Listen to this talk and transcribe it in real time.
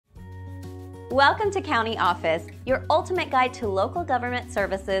Welcome to County Office, your ultimate guide to local government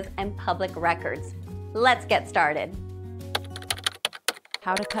services and public records. Let's get started.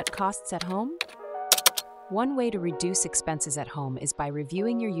 How to cut costs at home? One way to reduce expenses at home is by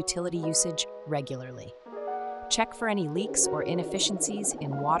reviewing your utility usage regularly. Check for any leaks or inefficiencies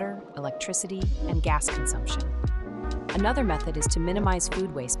in water, electricity, and gas consumption. Another method is to minimize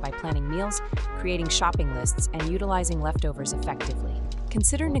food waste by planning meals, creating shopping lists, and utilizing leftovers effectively.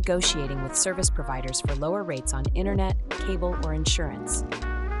 Consider negotiating with service providers for lower rates on internet, cable, or insurance.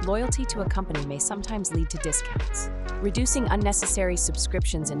 Loyalty to a company may sometimes lead to discounts. Reducing unnecessary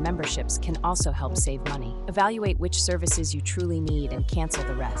subscriptions and memberships can also help save money. Evaluate which services you truly need and cancel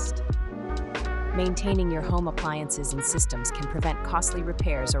the rest. Maintaining your home appliances and systems can prevent costly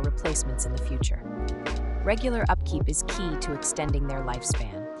repairs or replacements in the future. Regular upkeep is key to extending their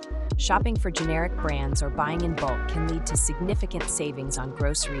lifespan. Shopping for generic brands or buying in bulk can lead to significant savings on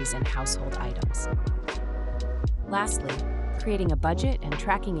groceries and household items. Lastly, creating a budget and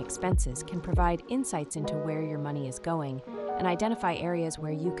tracking expenses can provide insights into where your money is going and identify areas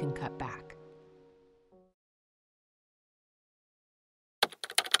where you can cut back.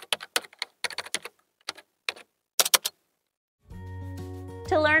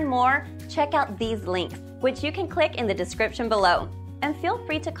 To learn more, check out these links, which you can click in the description below. And feel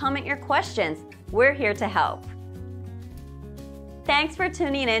free to comment your questions. We're here to help. Thanks for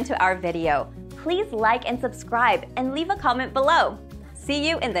tuning in to our video. Please like and subscribe and leave a comment below. See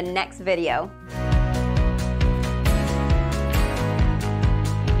you in the next video.